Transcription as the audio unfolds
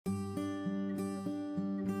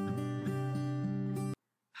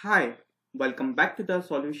Hi, welcome back to the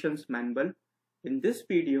Solutions Manual. In this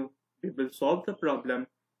video, we will solve the problem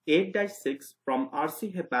 8-6 from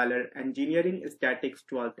RC Hibbeler Engineering Statics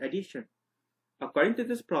 12th edition. According to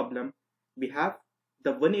this problem, we have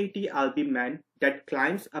the 180 lb man that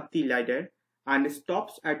climbs up the ladder and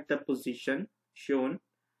stops at the position shown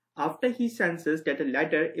after he senses that a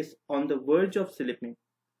ladder is on the verge of slipping.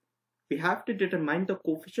 We have to determine the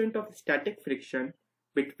coefficient of static friction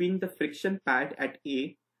between the friction pad at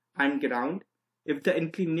A and ground if the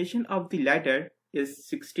inclination of the ladder is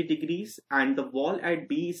 60 degrees and the wall at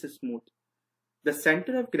B is smooth. The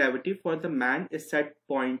center of gravity for the man is at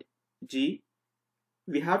point G.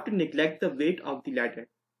 We have to neglect the weight of the ladder.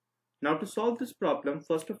 Now to solve this problem,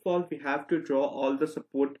 first of all, we have to draw all the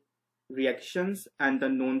support reactions and the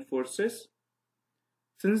known forces.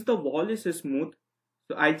 Since the wall is smooth,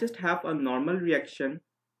 so I just have a normal reaction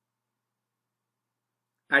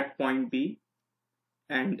at point B,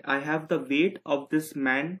 and I have the weight of this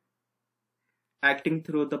man acting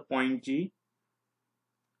through the point G.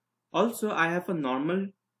 Also, I have a normal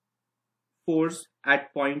force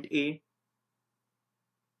at point A,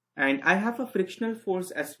 and I have a frictional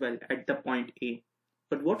force as well at the point A.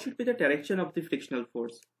 But what should be the direction of the frictional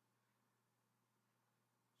force?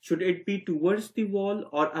 Should it be towards the wall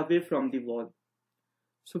or away from the wall?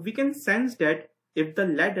 So we can sense that if the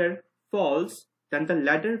ladder falls, then the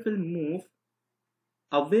ladder will move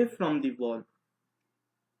away from the wall.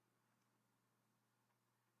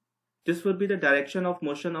 This will be the direction of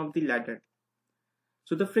motion of the ladder.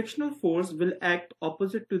 So the frictional force will act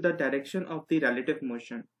opposite to the direction of the relative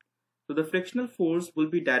motion. So the frictional force will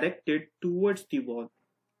be directed towards the wall.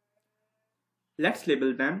 Let's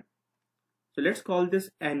label them. So let's call this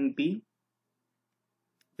NB.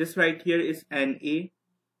 This right here is NA.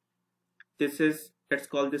 Let's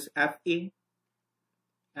call this FA.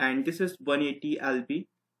 And this is 180 lb,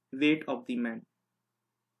 weight of the man.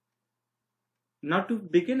 Now to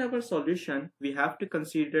begin our solution, we have to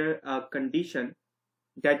consider a condition,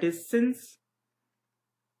 that is, since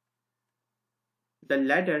the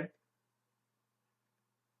ladder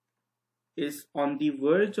is on the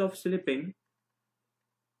verge of slipping,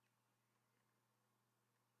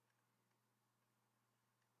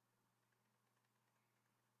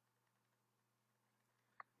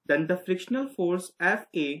 then the frictional force Fa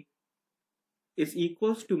is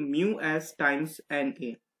equals to mu s times Na,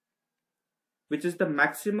 which is the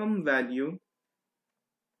maximum value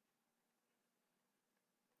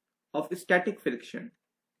of static friction,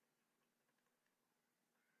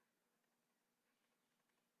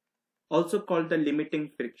 also called the limiting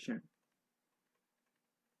friction.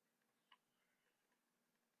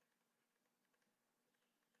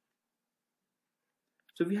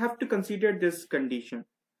 So we have to consider this condition.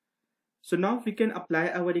 So now we can apply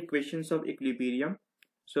our equations of equilibrium.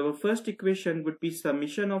 So our first equation would be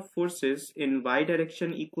summation of forces in y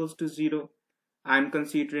direction equals to 0. I am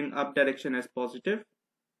considering up direction as positive.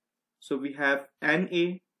 So we have Na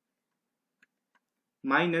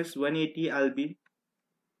minus 180 lb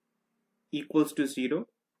equals to 0.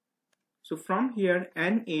 So from here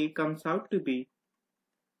Na comes out to be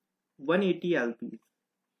 180 lb.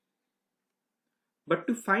 But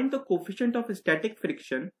to find the coefficient of static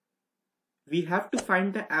friction, we have to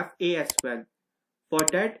find the Fa as well. For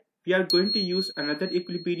that, we are going to use another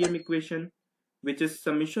equilibrium equation, which is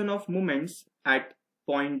summation of moments at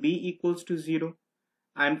point B equals to 0.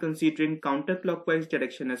 I am considering counterclockwise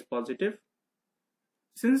direction as positive.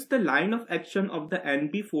 Since the line of action of the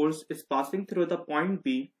NB force is passing through the point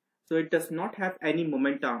B, so it does not have any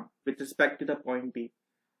momentum with respect to the point B.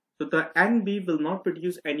 So the NB will not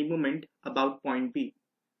produce any moment about point B.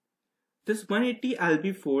 This 180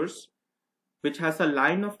 lb force, which has a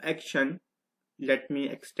line of action, let me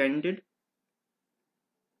extend it.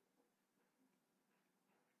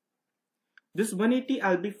 This 180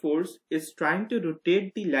 lb force is trying to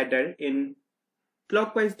rotate the ladder in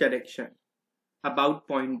clockwise direction about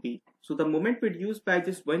point B. So the moment produced by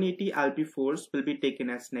this 180 lb force will be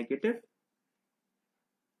taken as negative.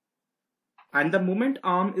 And the moment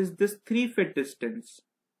arm is this 3 feet distance.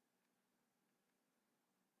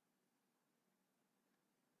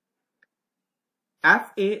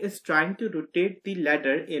 Fa is trying to rotate the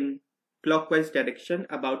ladder in clockwise direction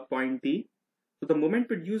about point B. So the moment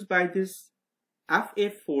produced by this Fa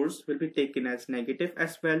force will be taken as negative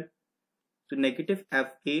as well. So negative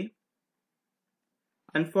Fa.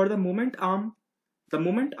 And for the moment arm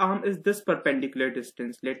is this perpendicular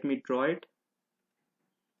distance. Let me draw it.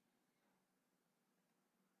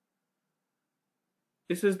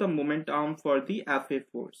 This is the moment arm for the Fa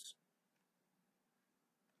force,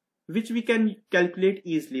 which we can calculate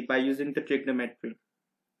easily by using the trigonometry.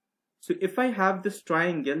 So if I have this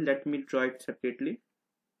triangle, let me draw it separately.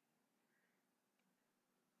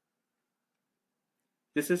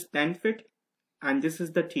 This is tan feet and this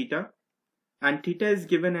is the theta, and theta is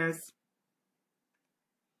given as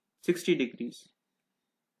 60 degrees.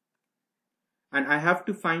 And I have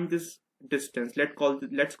to find this distance. Let's call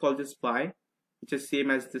this y, which is same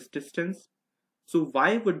as this distance. So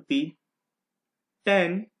y would be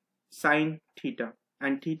 10 sine theta,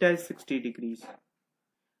 and theta is 60 degrees.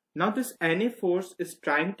 Now this NA force is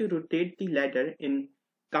trying to rotate the ladder in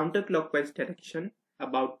counterclockwise direction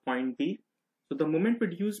about point B. So the moment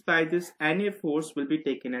produced by this NA force will be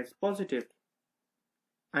taken as positive.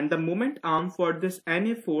 And the moment arm for this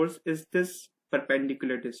NA force is this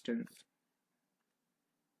perpendicular distance.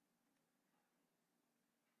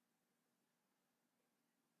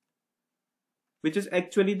 Which is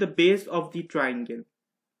actually the base of the triangle.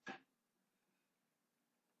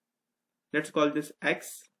 Let's call this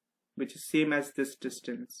x, which is same as this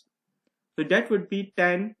distance. So that would be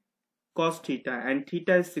 10 cos theta, and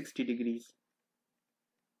theta is 60 degrees,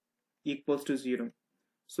 equals to 0.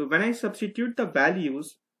 So when I substitute the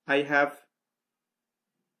values, I have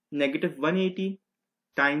negative 180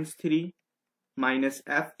 times 3 minus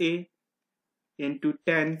FA into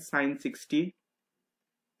 10 sine 60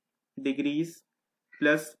 degrees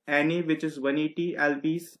plus NA, which is 180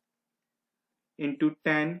 lbs, into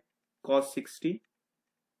 10 cos 60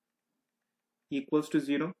 equals to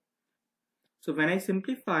 0. So when I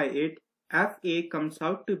simplify it, FA comes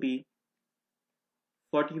out to be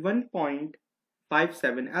 41.57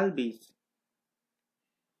 lbs.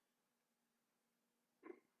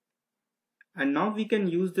 And now we can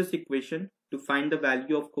use this equation to find the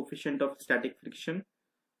value of coefficient of static friction.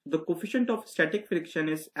 The coefficient of static friction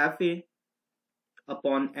is FA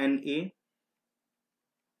upon NA.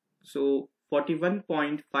 So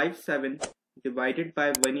 41.57 divided by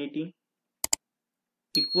 180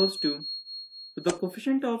 equals to, so the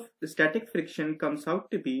coefficient of the static friction comes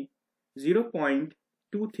out to be 0.231.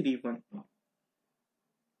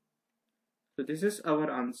 So this is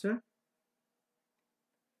our answer.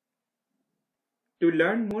 To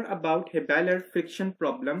learn more about Hibbeler friction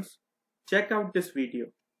problems, check out this video.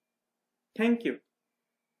 Thank you.